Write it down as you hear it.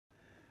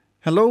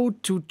Hello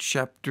to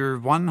chapter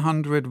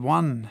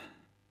 101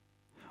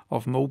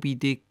 of Moby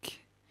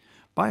Dick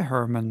by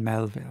Herman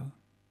Melville.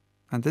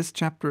 And this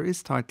chapter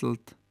is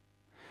titled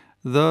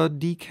The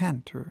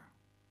Decanter.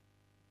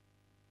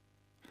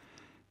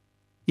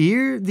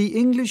 Ere the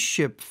English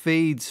ship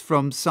fades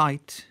from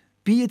sight,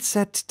 be it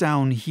set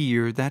down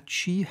here that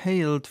she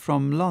hailed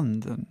from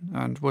London,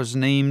 and was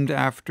named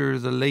after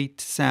the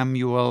late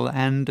Samuel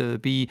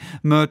Enderby,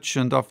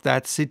 merchant of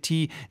that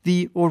city,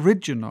 the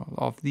original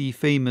of the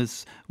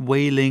famous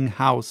whaling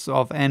house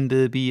of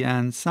Enderby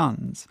and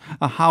Sons,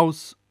 a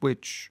house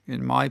which,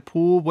 in my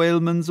poor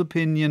whaleman's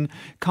opinion,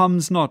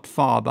 comes not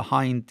far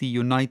behind the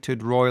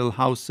united royal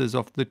houses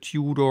of the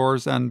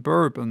Tudors and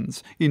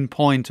Bourbons in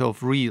point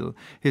of real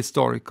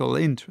historical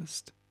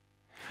interest.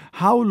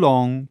 How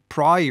long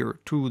prior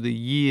to the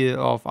year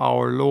of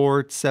our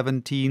Lord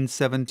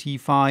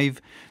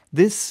 1775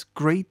 this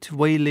great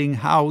whaling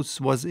house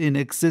was in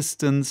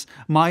existence,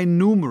 my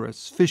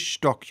numerous fish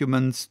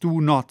documents do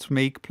not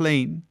make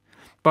plain.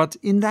 But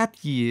in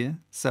that year,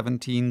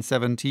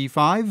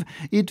 1775,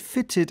 it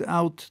fitted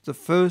out the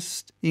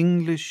first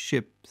English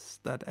ships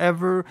that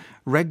ever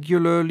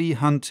regularly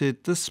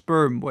hunted the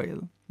sperm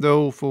whale,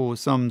 though for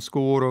some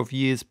score of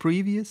years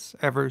previous,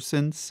 ever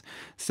since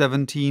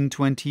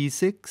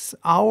 1726,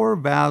 our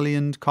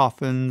valiant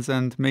Coffins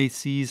and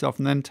Macies of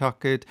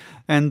Nantucket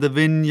and the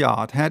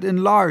Vineyard had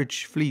in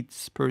large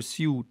fleets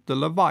pursued the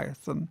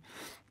Leviathan,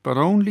 but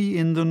only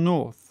in the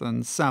North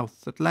and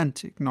South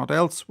Atlantic, not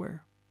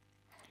elsewhere.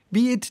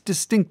 Be it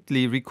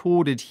distinctly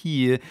recorded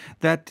here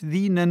that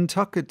the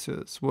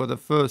Nantucketers were the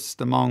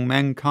first among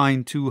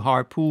mankind to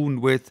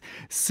harpoon with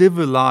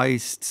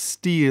civilized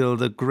steel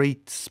the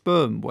great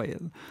sperm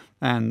whale,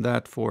 and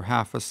that for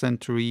half a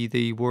century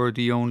they were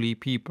the only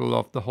people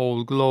of the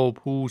whole globe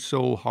who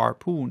so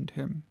harpooned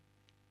him.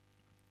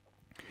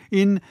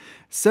 In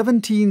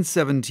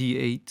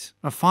 1778,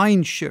 a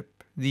fine ship,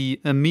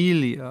 the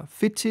Amelia,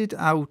 fitted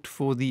out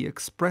for the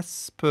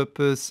express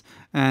purpose,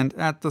 and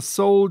at the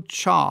sole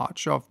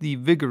charge of the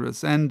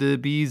vigorous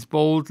Enderbys,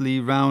 boldly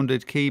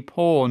rounded Cape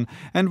Horn,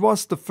 and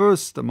was the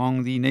first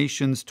among the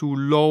nations to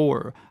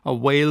lower a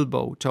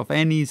whaleboat of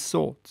any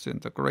sort in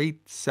the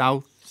great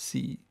South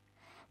Sea.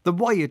 The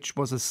voyage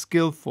was a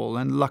skilful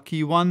and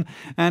lucky one,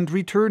 and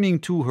returning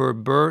to her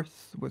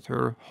berth, with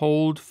her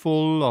hold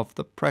full of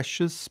the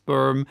precious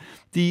sperm,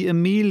 the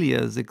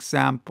Amelia's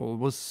example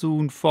was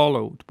soon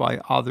followed by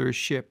other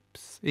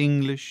ships,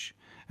 English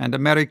and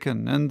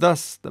American, and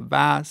thus the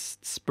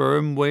vast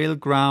sperm whale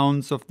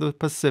grounds of the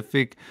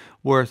Pacific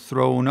were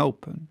thrown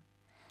open.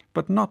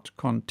 But not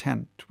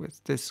content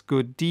with this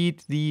good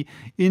deed, the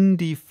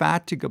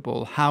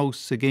indefatigable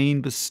house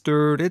again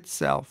bestirred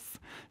itself.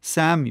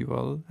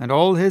 Samuel and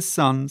all his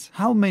sons,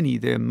 how many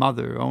their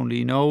mother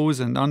only knows,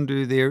 and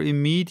under their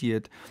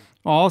immediate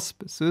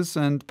auspices,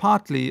 and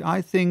partly,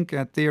 I think,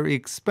 at their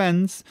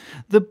expense,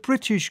 the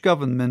British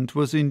government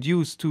was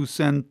induced to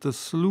send the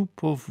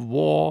sloop of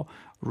war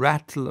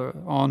Rattler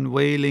on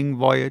whaling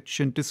voyage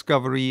and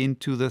discovery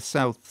into the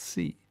South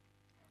Sea.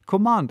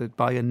 Commanded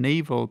by a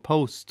naval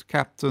post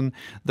captain,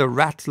 the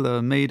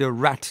Rattler made a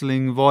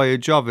rattling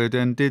voyage of it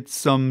and did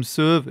some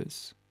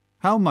service.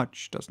 How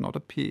much does not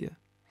appear.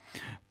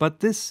 But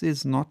this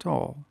is not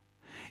all.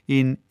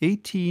 In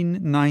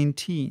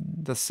 1819,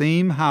 the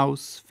same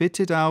house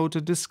fitted out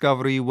a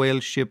discovery whale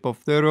ship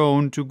of their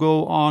own to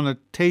go on a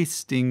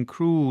tasting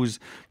cruise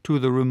to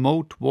the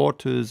remote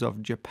waters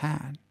of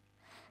Japan.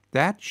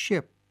 That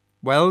ship,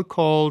 well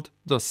called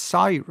the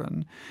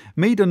Siren,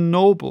 made a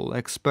noble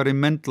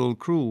experimental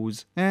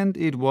cruise, and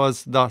it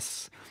was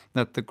thus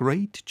that the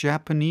great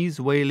Japanese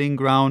whaling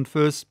ground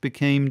first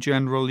became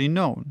generally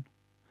known.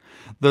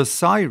 The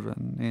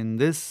Siren in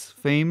this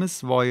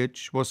famous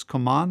voyage was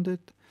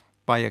commanded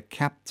by a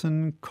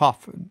Captain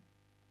Coffin,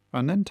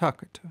 a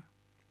Nantucketer.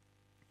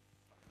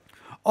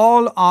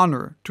 All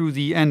honor to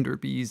the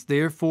Enderbys,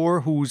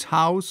 therefore, whose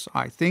house,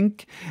 I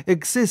think,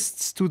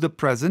 exists to the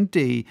present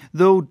day,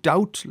 though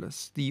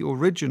doubtless the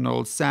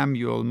original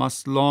Samuel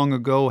must long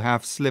ago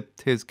have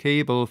slipped his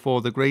cable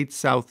for the great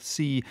South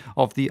Sea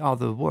of the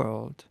other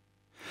world.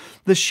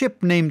 The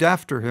ship named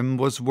after him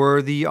was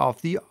worthy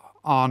of the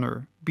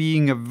honor,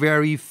 being a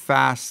very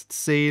fast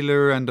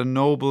sailor and a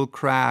noble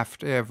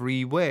craft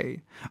every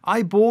way.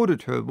 I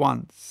boarded her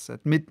once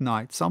at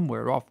midnight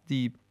somewhere off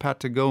the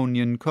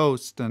Patagonian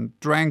coast, and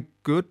drank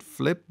good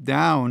flip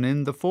down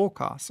in the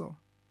forecastle.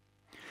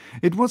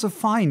 It was a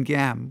fine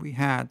gam we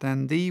had,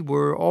 and they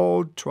were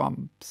all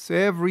trumps,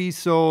 every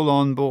soul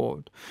on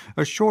board,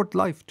 a short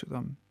life to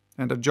them,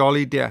 and a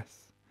jolly death.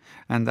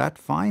 And that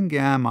fine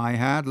gam I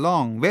had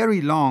long,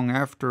 very long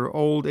after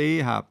old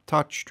Ahab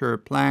touched her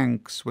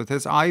planks with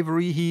his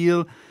ivory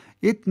heel.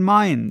 It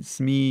minds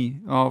me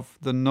of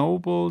the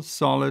noble,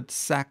 solid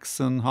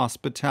Saxon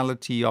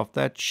hospitality of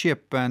that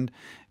ship, and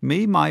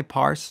may my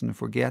parson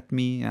forget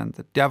me, and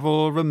the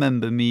devil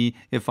remember me,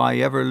 if I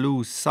ever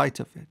lose sight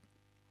of it.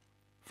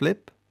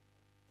 Flip?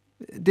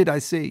 Did I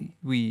say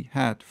we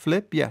had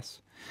flip?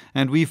 Yes.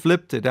 And we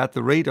flipped it at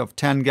the rate of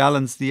 10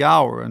 gallons the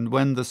hour, and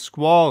when the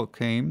squall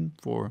came,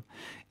 for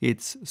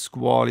it's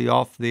squally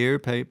off there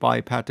by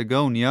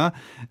Patagonia,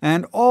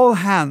 and all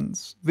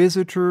hands,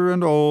 visitor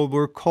and all,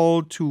 were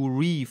called to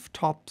reef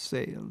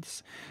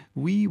topsails.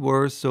 We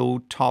were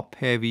so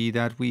top-heavy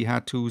that we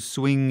had to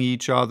swing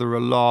each other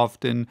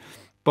aloft in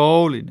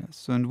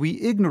bowliness, and we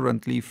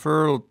ignorantly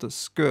furled the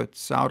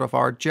skirts out of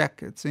our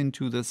jackets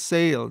into the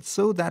sails,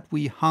 so that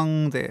we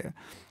hung there,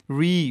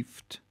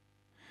 reefed,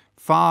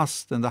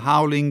 fast in the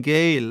howling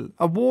gale,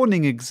 a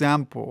warning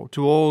example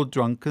to all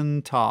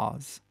drunken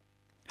tars.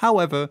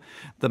 However,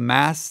 the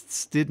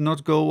masts did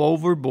not go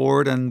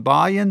overboard, and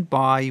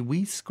by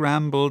we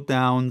scrambled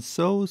down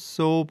so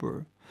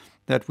sober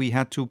that we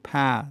had to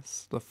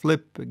pass the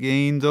flip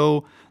again,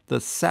 though the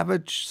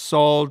savage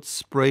salt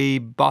spray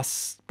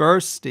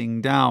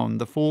bursting down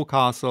the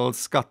forecastle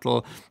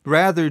scuttle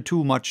rather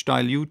too much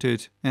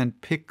diluted and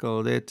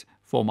pickled it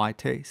for my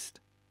taste.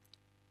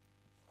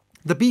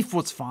 The beef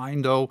was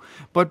fine, though,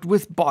 but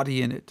with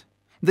body in it.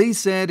 They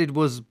said it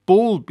was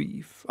bull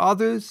beef,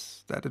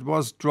 others that it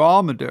was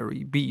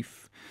dromedary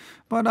beef,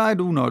 but I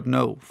do not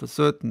know for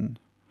certain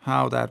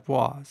how that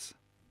was.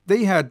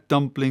 They had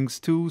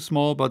dumplings too,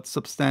 small but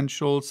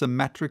substantial,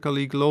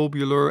 symmetrically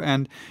globular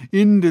and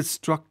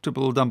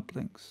indestructible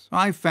dumplings.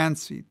 I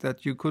fancied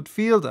that you could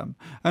feel them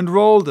and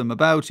roll them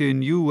about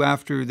in you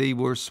after they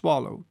were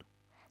swallowed.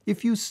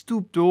 If you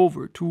stooped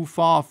over too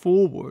far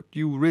forward,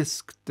 you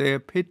risked their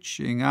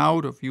pitching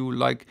out of you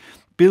like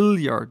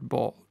billiard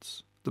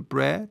balls. The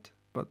bread,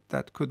 but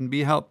that couldn't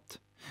be helped.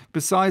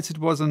 Besides, it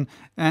was an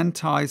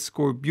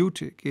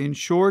anti-scorbutic. In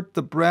short,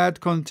 the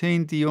bread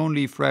contained the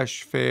only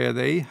fresh fare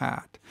they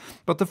had.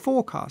 But the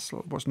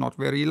forecastle was not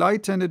very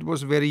light, and it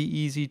was very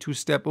easy to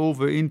step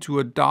over into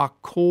a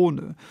dark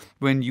corner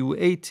when you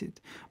ate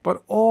it.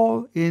 But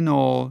all in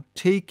all,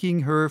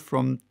 taking her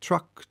from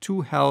truck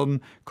to helm,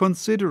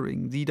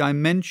 considering the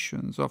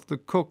dimensions of the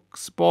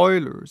cook's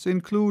boilers,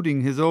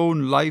 including his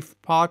own life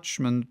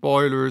parchment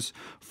boilers,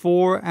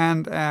 fore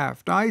and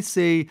aft, I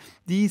say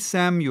the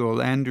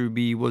Samuel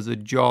Enderby was a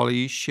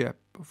jolly ship,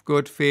 of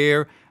good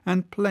fare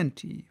and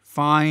plenty,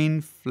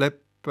 fine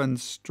flip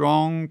and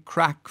strong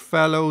crack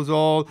fellows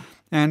all,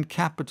 and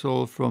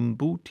capital from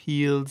boot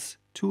heels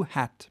to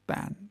hat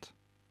band.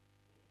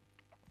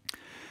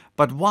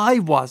 But why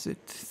was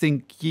it,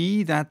 think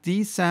ye, that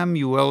the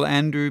Samuel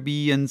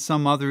Enderby and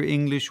some other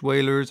English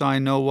whalers I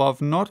know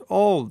of, not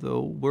all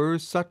though, were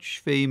such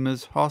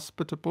famous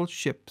hospitable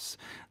ships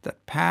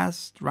that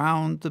passed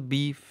round the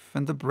beef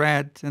and the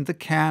bread and the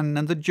can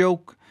and the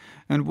joke,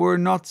 and were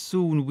not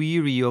soon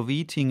weary of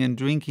eating and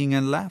drinking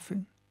and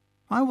laughing?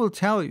 I will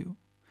tell you.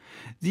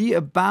 The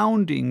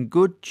abounding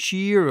good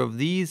cheer of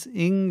these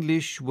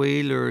English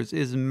whalers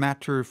is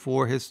matter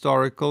for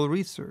historical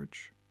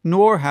research.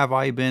 Nor have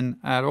I been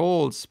at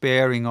all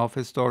sparing of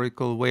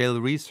historical whale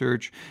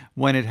research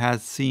when it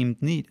has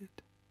seemed needed.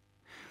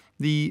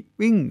 The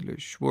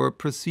English were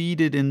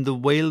preceded in the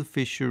whale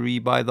fishery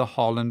by the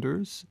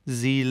Hollanders,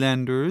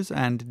 Zealanders,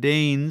 and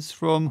Danes,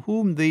 from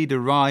whom they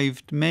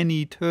derived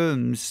many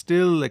terms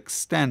still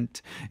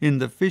extant in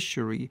the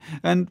fishery,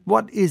 and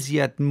what is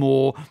yet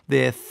more,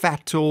 their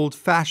fat old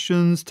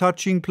fashions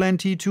touching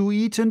plenty to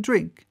eat and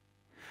drink.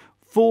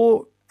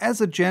 For,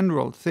 as a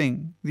general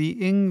thing, the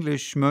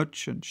English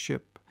merchant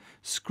ship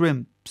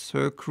scrimps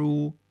her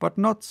crew, but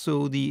not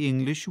so the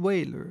English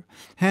whaler.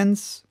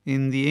 Hence,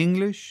 in the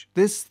English,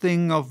 this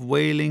thing of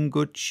whaling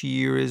good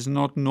cheer is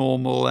not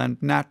normal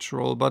and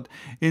natural, but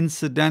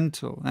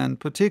incidental and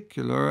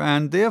particular,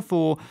 and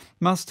therefore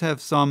must have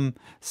some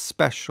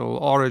special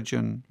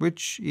origin,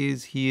 which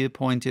is here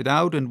pointed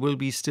out and will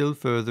be still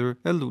further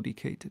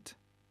elucidated.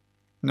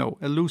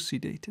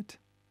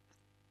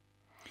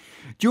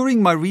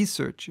 During my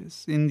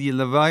researches in the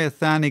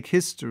Leviathanic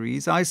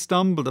histories, I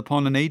stumbled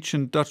upon an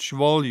ancient Dutch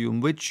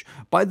volume which,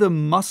 by the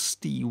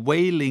musty,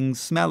 wailing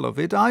smell of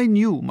it, I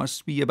knew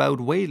must be about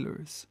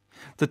whalers.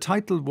 The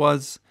title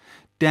was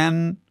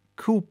Den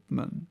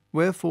Koopman,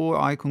 wherefore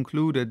I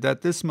concluded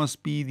that this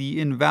must be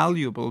the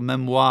invaluable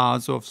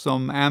memoirs of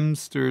some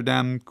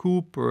Amsterdam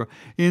cooper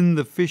in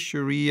the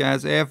fishery,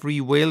 as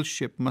every whale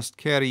ship must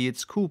carry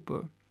its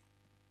cooper.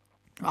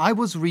 I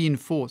was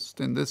reinforced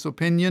in this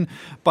opinion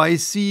by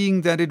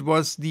seeing that it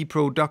was the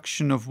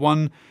production of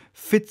one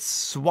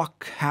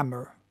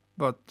Fitzswackhammer,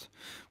 but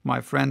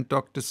my friend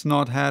Dr.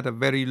 Snodhead, a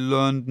very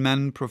learned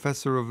man,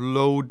 professor of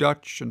Low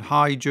Dutch and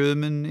High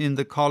German in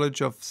the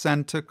College of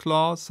Santa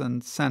Claus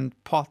and St.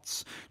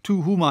 Potts,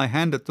 to whom I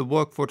handed the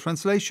work for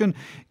translation,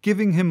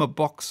 giving him a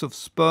box of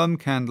sperm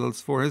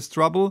candles for his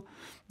trouble,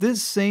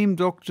 this same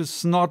Dr.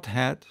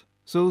 Snodhead,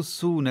 so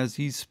soon as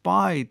he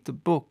spied the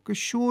book,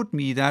 assured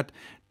me that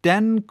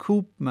Den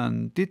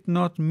Koopman did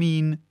not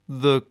mean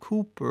the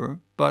cooper,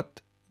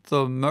 but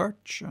the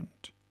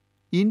merchant.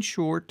 In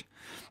short,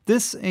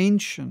 this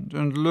ancient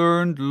and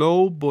learned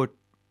Low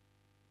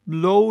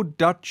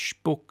Dutch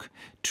book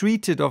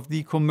treated of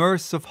the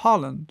commerce of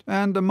Holland,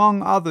 and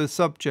among other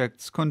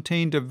subjects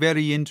contained a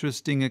very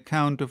interesting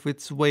account of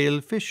its whale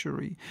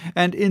fishery,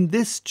 and in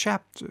this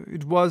chapter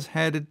it was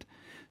headed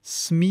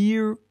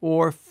Smear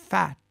or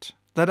Fat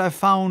that I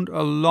found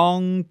a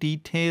long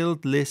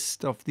detailed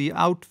list of the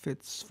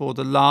outfits for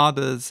the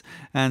larders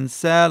and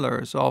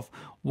sailors of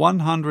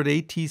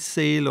 180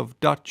 sail of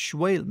Dutch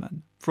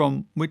whalemen,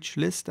 from which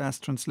list, as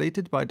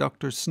translated by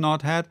Dr.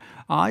 Snodhead,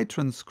 I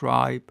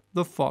transcribe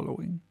the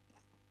following.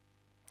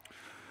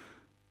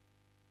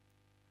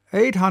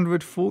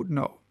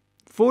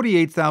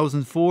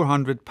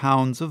 48,400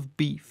 pounds of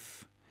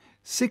beef,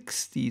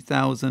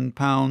 60,000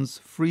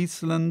 pounds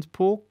Friesland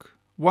pork,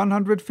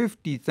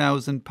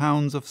 150,000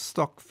 pounds of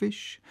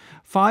stockfish,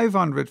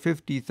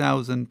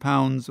 550,000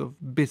 pounds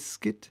of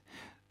biscuit,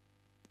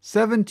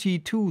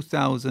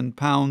 72,000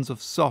 pounds of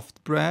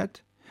soft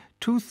bread,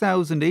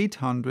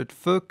 2,800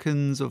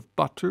 firkins of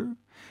butter,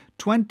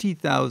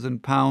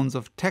 20,000 pounds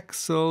of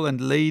Texel and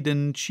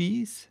Leyden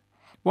cheese,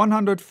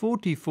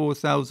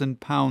 144,000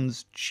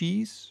 pounds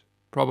cheese,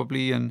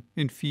 probably an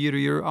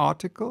inferior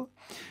article,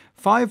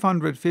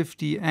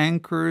 550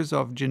 anchors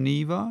of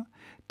Geneva,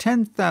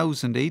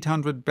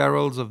 10,800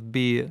 barrels of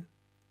beer.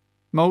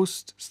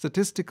 Most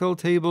statistical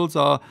tables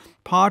are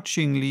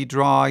parchingly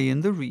dry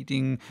in the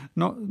reading,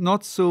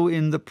 not so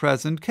in the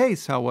present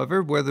case,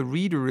 however, where the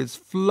reader is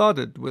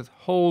flooded with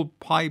whole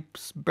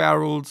pipes,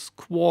 barrels,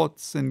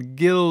 quarts, and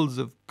gills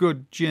of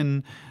good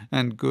gin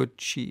and good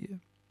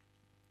cheer.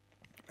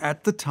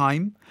 At the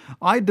time,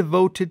 I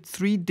devoted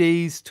 3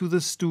 days to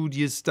the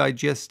studious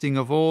digesting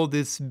of all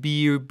this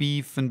beer,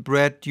 beef, and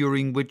bread,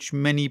 during which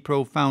many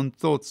profound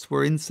thoughts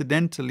were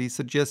incidentally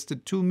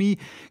suggested to me,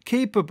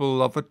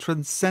 capable of a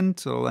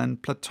transcendental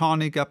and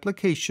Platonic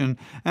application,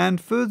 and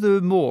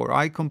furthermore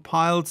I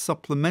compiled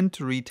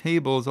supplementary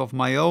tables of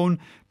my own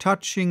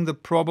touching the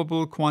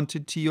probable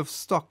quantity of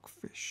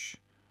stockfish,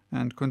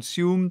 and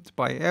consumed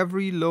by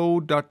every Low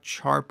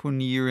Dutch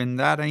harpooner in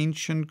that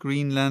ancient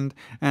Greenland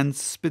and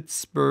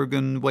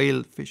Spitzbergen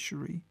whale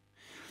fishery.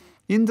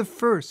 In the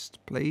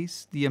first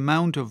place, the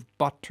amount of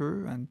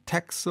butter and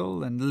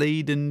Texel and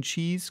Leyden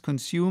cheese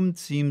consumed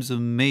seems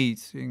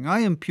amazing. I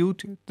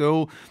impute it,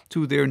 though,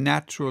 to their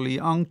naturally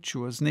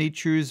unctuous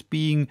natures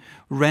being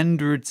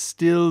rendered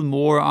still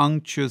more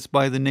unctuous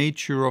by the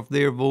nature of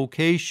their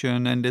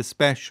vocation, and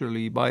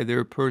especially by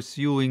their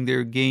pursuing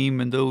their game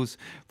in those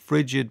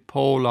frigid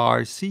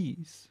polar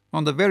seas,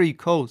 on the very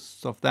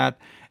coasts of that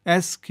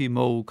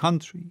Eskimo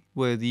country,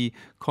 where the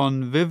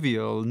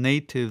convivial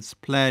natives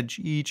pledge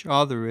each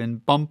other in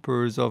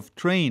bumpers of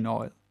train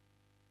oil.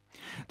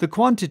 The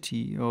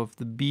quantity of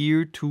the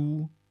beer,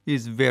 too,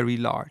 is very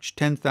large,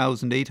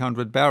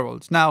 10,800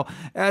 barrels. Now,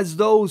 as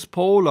those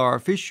polar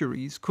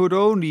fisheries could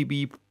only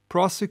be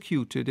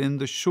prosecuted in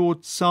the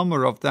short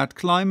summer of that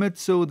climate,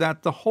 so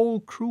that the whole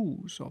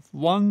cruise of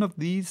one of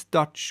these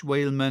Dutch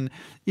whalemen,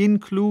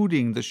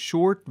 including the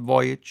short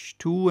voyage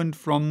to and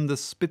from the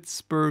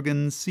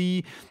Spitzbergen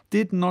Sea,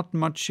 did not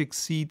much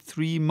exceed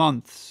 3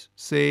 months,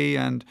 say,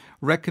 and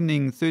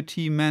reckoning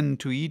 30 men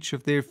to each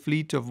of their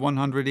fleet of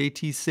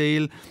 180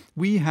 sail,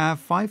 we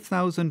have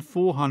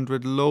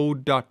 5,400 Low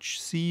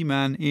Dutch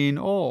seamen in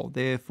all.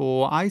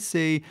 Therefore, I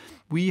say,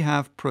 we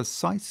have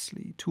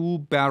precisely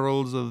 2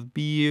 barrels of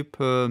beer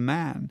per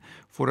man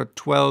for a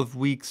 12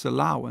 weeks'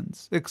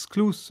 allowance,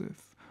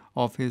 exclusive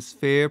of his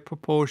fair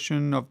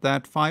proportion of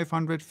that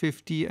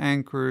 550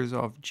 anchors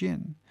of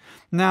gin.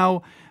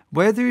 Now,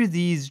 whether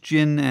these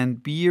gin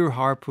and beer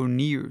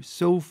harpooneers,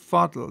 so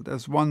fuddled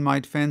as one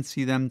might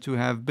fancy them to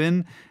have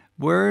been,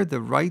 were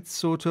the right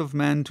sort of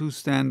men to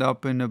stand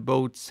up in a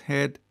boat's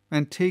head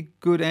and take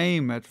good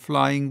aim at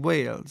flying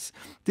whales,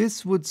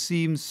 this would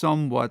seem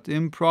somewhat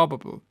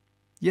improbable.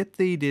 Yet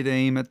they did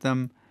aim at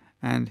them,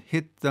 and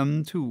hit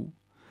them too.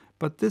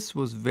 But this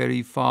was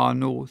very far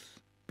north,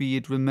 be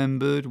it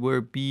remembered,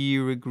 where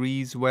beer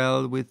agrees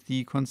well with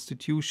the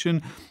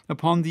constitution.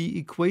 Upon the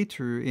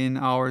equator in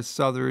our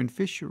southern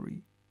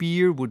fishery,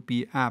 beer would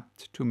be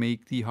apt to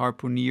make the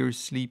harpooner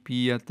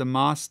sleepy at the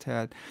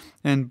masthead,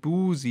 and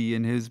boozy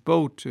in his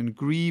boat, and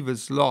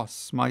grievous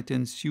loss might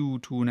ensue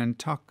to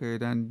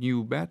Nantucket and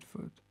New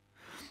Bedford.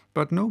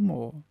 But no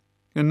more.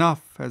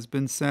 Enough has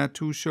been said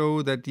to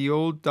show that the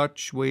old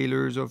Dutch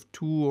whalers of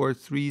 2 or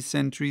 3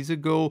 centuries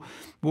ago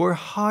were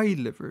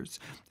high-livers,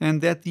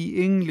 and that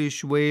the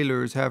English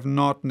whalers have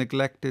not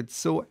neglected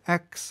so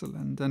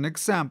excellent an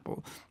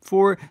example.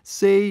 For,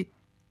 say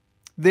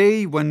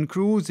they, when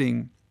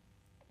cruising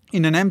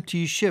in an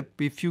empty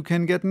ship, if you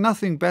can get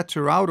nothing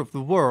better out of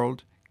the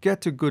world,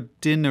 get a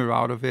good dinner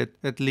out of it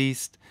at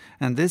least,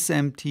 and this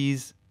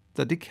empties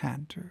the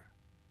decanter.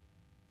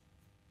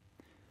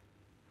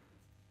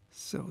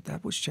 So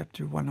that was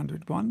chapter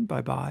 101.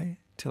 Bye-bye.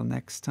 Till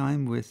next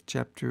time with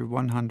chapter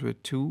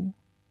 102.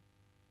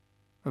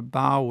 A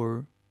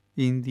bower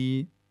in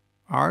the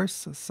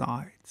Arsa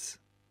sides.